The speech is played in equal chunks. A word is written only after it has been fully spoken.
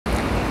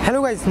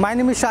Hello guys, my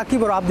name is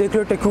Shakib और आप देख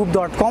रहे हो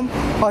TECHOOB.com।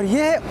 और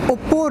ये है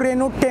Oppo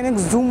Reno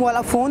 10X जूम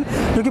वाला फ़ोन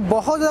जो कि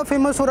बहुत ज़्यादा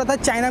फेमस हो रहा था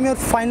चाइना में और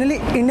फाइनली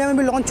इंडिया में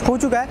भी लॉन्च हो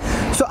चुका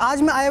है। सो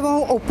आज मैं आया हुआ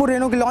हूँ Oppo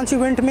Reno के लॉन्च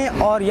इवेंट में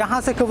और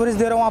यहाँ से कवरेज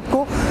दे रहा हूँ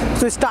आपको।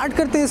 सो स्टार्ट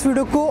करते हैं इस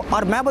वीडियो को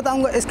और मैं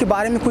बताऊँगा इसके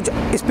बारे में कुछ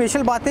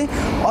स्पेशल बातें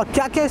और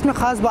क्या क्या इसमें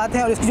ख़ास बात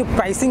है और इसकी जो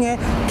प्राइसिंग है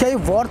क्या ये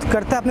वर्थ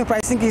करता है अपने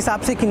प्राइसिंग के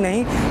हिसाब से कि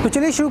नहीं। तो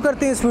चलिए शुरू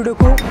करते हैं इस वीडियो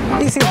को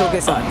इसी वीडियो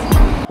के साथ।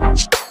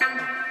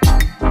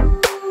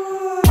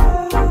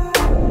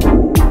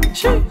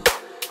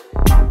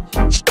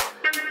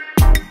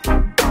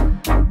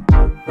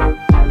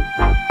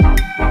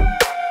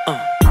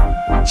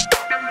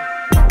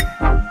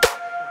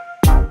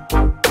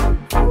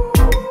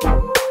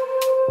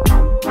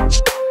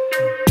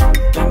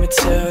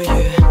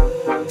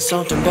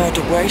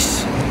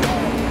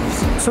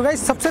 सो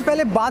गाइस, सबसे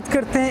पहले बात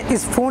करते हैं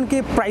इस फ़ोन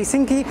के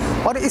प्राइसिंग की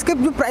और इसके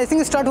जो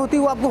प्राइसिंग स्टार्ट होती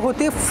है वो आपको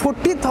होती है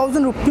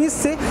 40,000 रुपीज़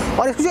से।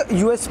 और इसकी जो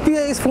यूएसपी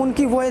है इस फ़ोन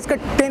की वो है इसका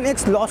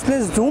 10x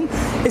लॉसलेस जूम,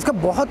 इसका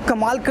बहुत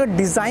कमाल का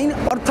डिज़ाइन।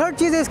 और थर्ड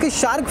चीज़ है इसके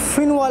शार्क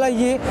फिन वाला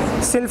ये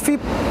सेल्फी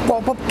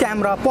पॉपअप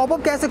कैमरा।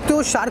 पॉपअप कह सकते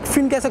हो, शार्क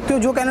फिन कह सकते हो,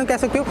 जो कहना कह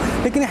सकते हो,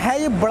 लेकिन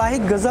है ये बड़ा ही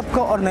गजब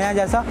का और नया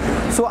जैसा।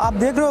 सो आप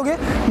देख रहे होगे,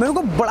 मेरे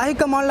को बड़ा ही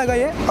कमाल लगा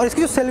ये। और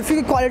इसकी जो सेल्फी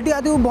की क्वालिटी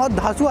आती है वो बहुत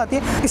धांसू आती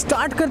है।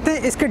 स्टार्ट करते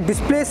हैं इसके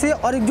डिस्प्ले से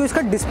और जो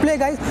इसका डिस्प्ले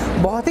गाइस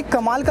बहुत ही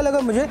कमाल का लगा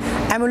मुझे।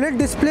 एमोलेड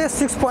डिस्प्ले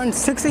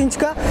 6.6 इंच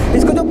का।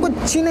 इसका जो आपको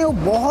चिन है वो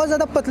बहुत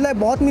ज़्यादा पतला है,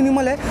 बहुत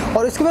मिनिमल है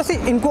और इसकी वजह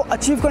से इनको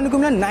अचीव करने को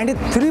मिला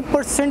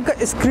 93%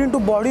 का स्क्रीन टू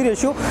बॉडी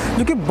रेशियो,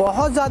 जो कि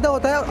बहुत ज़्यादा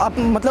होता है आप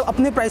मतलब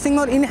अपने प्राइसिंग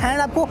में। और इन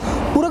हैंड आपको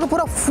पूरा का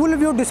पूरा फुल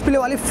व्यू डिस्प्ले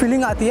वाली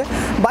फीलिंग आती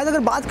है। बाद अगर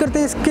बात करते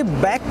हैं इसके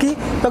बैक की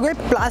तो अगर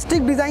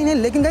प्लास्टिक डिज़ाइन है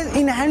लेकिन गाइस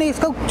इन हैंड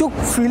इसका जो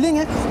फीलिंग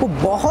है वो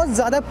बहुत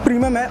ज़्यादा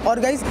प्रीमियम है। और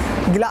गाइस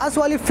ग्लास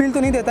वाली फील तो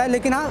नहीं देता है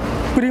लेकिन हाँ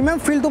प्रीमियम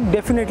फील तो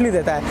डेफिनेटली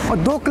देता है। और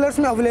दो कलर्स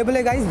में अवेलेबल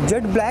है गाइस,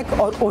 जेट ब्लैक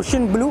और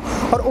ओशन ब्लू।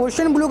 और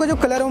ओशन ब्लू का जो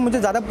कलर है वो मुझे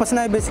ज़्यादा पसंद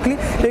है बेसिकली।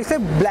 इससे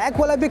ब्लैक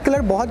वाला भी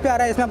कलर बहुत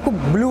प्यारा है, इसमें आपको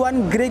ब्लू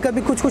एंड ग्रे का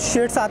भी कुछ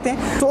शेड्स आते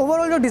हैं। तो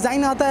ओवरऑल जो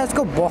डिज़ाइन आता है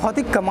उसका बहुत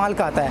ही कमाल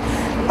का आता है।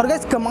 और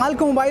गाइस कमाल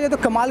का मोबाइल है तो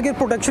कमाल के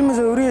प्रोटेक्शन में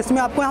ज़रूरी है।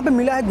 इसमें आपको यहाँ पे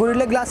मिला है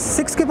गोरिल्ला ग्लास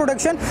 6 की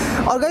प्रोटेक्शन।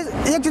 और गाइस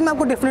एक चीज़ मैं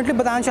आपको डेफिनेटली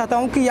बताना चाहता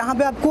हूँ कि यहाँ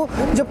पे आपको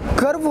जब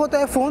कर्व होता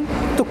है फ़ोन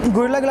तो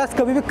गोरिल्ला ग्लास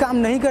कभी भी काम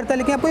नहीं करता,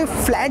 लेकिन आपको ये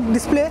फ्लैट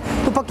डिस्प्ले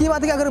तो पक्की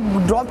बात है कि अगर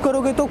ड्रॉप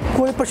करोगे तो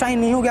कोई परेशानी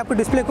नहीं होगी, आपके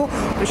डिस्प्ले को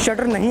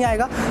शटर नहीं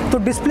आएगा। तो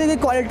डिस्प्ले की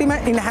क्वालिटी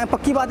में इन है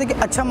पक्की बात है कि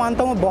अच्छा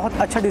मानता हूँ, बहुत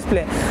अच्छा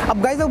डिस्प्ले है।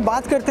 अब गाइस अब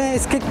बात करते हैं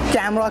इसके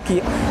कैमरा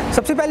की।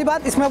 सबसे पहली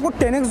बात, इसमें आपको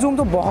 10x जूम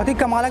तो बहुत ही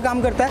कमाल का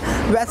काम करता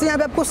है। वैसे यहाँ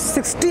पे आपको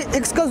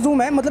 60x का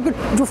जूम है, मतलब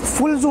कि जो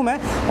फुल जूम है,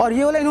 और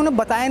ये वाला इन्होंने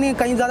बताया नहीं,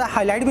 कहीं ज़्यादा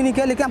हाईलाइट भी नहीं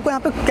किया, लेकिन आपको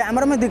यहाँ पे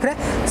कैमरा में दिख रहा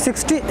है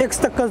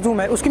 60x तक का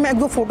जूम है। उसकी मैं एक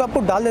दो फोटो आपको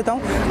डाल देता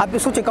हूँ, आप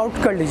इसको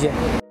चेकआउट कर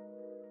लीजिए।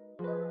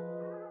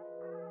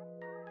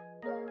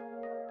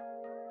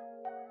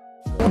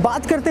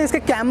 बात करते हैं इसके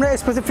कैमरा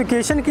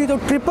स्पेसिफिकेशन की। तो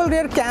ट्रिपल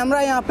रेयर कैमरा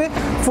यहाँ पे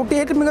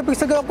 48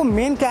 मेगापिक्सल का आपको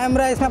मेन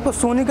कैमरा है। इसमें आपको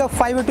सोनी का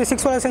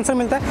 586 वाला सेंसर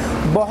मिलता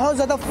है, बहुत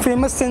ज़्यादा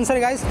फेमस सेंसर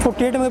है गाइस।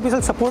 48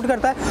 मेगापिक्सल सपोर्ट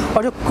करता है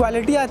और जो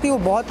क्वालिटी आती है वो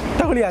बहुत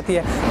तगड़ी आती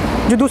है।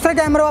 जो दूसरा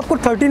कैमरा आपको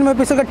 13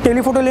 मेगापिक्सल का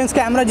टेलीफोटो लेंस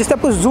कैमरा, जिससे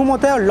आपको जूम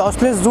होता है और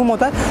लॉसलेस जूम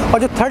होता है। और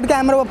जो थर्ड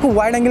कैमरा वो आपको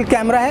वाइड एंगल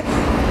कैमरा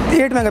है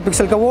 8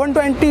 मेगापिक्सल का,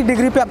 120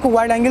 डिग्री पे आपको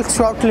वाइड एंगल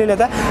शॉट ले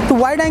लेता है। तो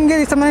वाइड एंगल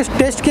इस मैंने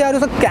टेस्ट किया और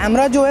उसका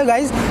कैमरा जो है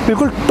गाइस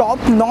बिल्कुल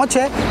टॉप नॉच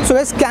है। सो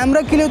गाइस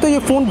कैमरा के लिए तो ये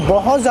फ़ोन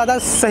बहुत ज़्यादा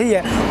सही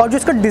है। और जो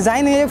इसका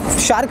डिज़ाइन है ये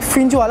शार्क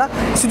फिंच वाला,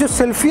 इससे जो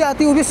सेल्फी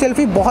आती है वो भी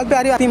सेल्फी बहुत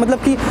प्यारी आती है, मतलब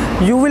कि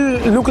you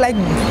will look like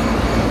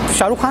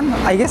Shahrukh Khan,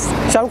 I guess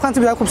Shahrukh Khan से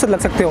भी ज़्यादा खूबसूरत लग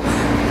सकते हो।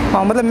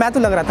 हाँ मतलब मैं तो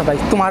लग रहा था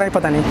भाई, तुम्हारा ही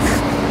पता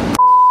नहीं।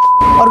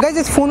 और गाइस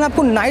इस फोन में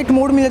आपको नाइट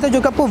मोड मिल जाता है जो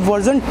कि आपको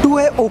वर्जन 2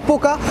 है ओप्पो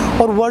का।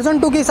 और वर्जन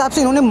 2 के हिसाब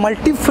से इन्होंने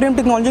मल्टी फ्रेम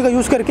टेक्नोलॉजी का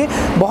यूज़ करके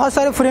बहुत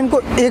सारे फ्रेम को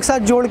एक साथ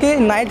जोड़ के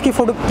नाइट की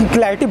फोटो की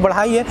क्लैरिटी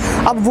बढ़ाई है।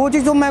 अब वो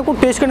चीज़ जो मैं आपको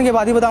टेस्ट करने के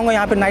बाद ही बताऊंगा,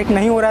 यहाँ पे नाइट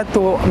नहीं हो रहा है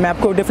तो मैं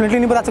आपको डेफिनेटली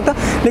नहीं बता सकता,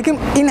 लेकिन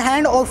इन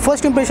हैंड और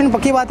फर्स्ट इंप्रेशन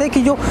पक्की बात है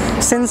कि जो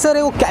सेंसर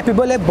है वो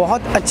कैपेबल है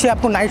बहुत अच्छे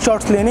आपको नाइट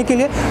शॉट्स लेने के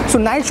लिए। सो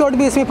नाइट शॉट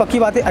भी इसमें पक्की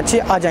बातें अच्छे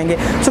आ जाएंगे।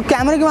 सो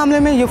कैमरे के मामले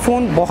में ये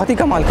फ़ोन बहुत ही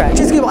कमाल का है।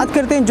 चीज़ की बात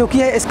करते हैं जो कि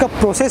है इसका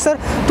प्रोसेसर,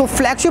 तो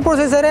फ्लैगशिप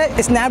प्रोसेसर है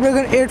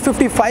स्नैपड्रैगन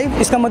 855।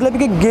 इसका मतलब है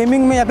कि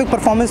गेमिंग में या फिर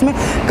परफॉर्मेंस में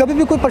कभी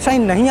भी कोई परेशानी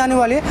नहीं आने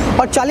वाली है।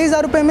 और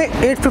 40,000 रुपये में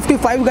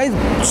 855 गाइस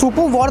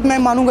सुपर वर्थ मैं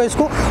मानूंगा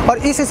इसको। और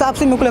इस हिसाब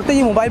से मेरे को लगता है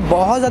ये मोबाइल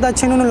बहुत ज़्यादा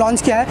अच्छे इन्होंने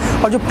लॉन्च किया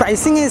है और जो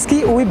प्राइसिंग है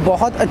इसकी वो भी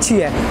बहुत अच्छी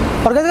है।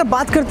 और अगर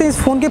बात करते हैं इस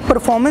फ़ोन के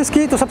परफॉर्मेंस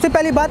की, तो सबसे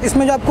पहली बात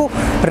इसमें जो आपको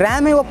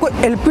रैम है वो आपको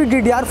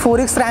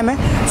LPDDR4X रैम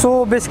है। सो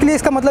बेसिकली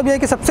इसका मतलब ये है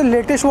कि सबसे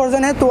लेटेस्ट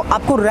वर्जन है, तो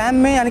आपको रैम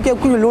में यानी कि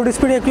आपको लो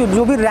स्पीड है,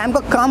 जो भी रैम का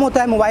काम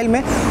होता है मोबाइल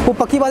में वो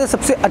पक्की बात है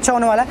सबसे अच्छा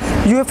होने वाला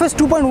है। UFS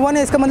 2.1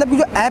 है, इसका मतलब कि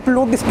जो ऐप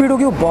लोड स्पीड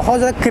होगी वो बहुत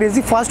ज़्यादा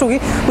क्रेजी फास्ट होगी,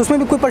 तो उसमें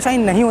भी कोई परेशानी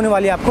नहीं होने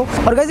वाली है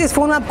आपको। और गाइस इस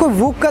फोन में आपको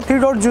वूक का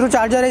 3.0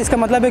 चार्जर है, इसका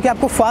मतलब है कि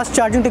आपको फास्ट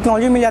चार्जिंग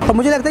टेक्नोलॉजी मिल जाती है।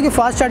 मुझे लगता है कि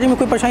फास्ट चार्जिंग में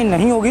कोई परेशानी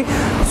नहीं होगी।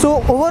 सो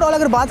ओवरऑल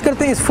अगर बात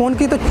करते हैं इस फ़ोन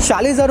की तो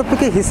 40,000 रुपये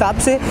के हिसाब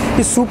से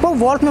ये सुपर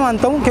वर्थ में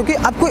मानता हूँ, क्योंकि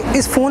आपको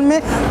इस फ़ोन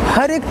में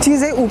हर एक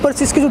चीज़ है, ऊपर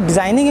से इसकी जो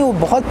डिज़ाइनिंग है वो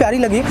बहुत प्यारी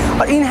लगी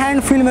और इन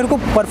हैंड फील मेरे को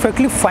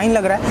परफेक्टली फाइन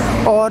लग रहा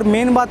है। और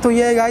मेन बात तो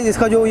ये है गाइस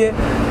इसका जो ये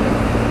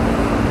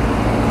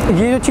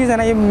ये जो चीज़ है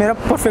ना, ये मेरा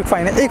परफेक्ट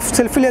फाइन है। एक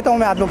सेल्फी लेता हूँ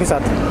मैं आप लोगों के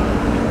साथ।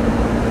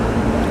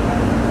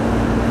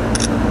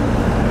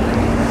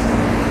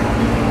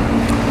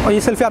 और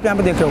ये सेल्फी आप यहाँ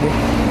पे देख रहे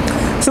होगे।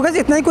 सो गाइस,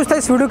 इतना ही कुछ था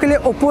इस वीडियो के लिए।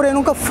 ओप्पो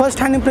रेनो का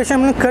फर्स्ट हैंड इंप्रेशन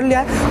हमने कर लिया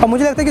है और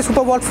मुझे लगता है कि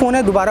सुपर वॉट फ़ोन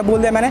है, दोबारा बोल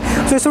दिया मैंने।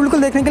 सो इस वीडियो को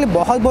देखने के लिए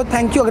बहुत बहुत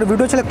थैंक यू। अगर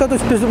वीडियो अच्छा लगता है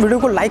तो इस वीडियो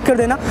को लाइक कर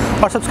देना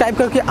और सब्सक्राइब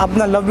करके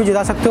अपना लव भी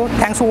जता सकते हो।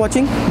 Thanks for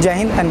watching. जय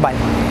हिंद एंड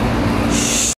बाय।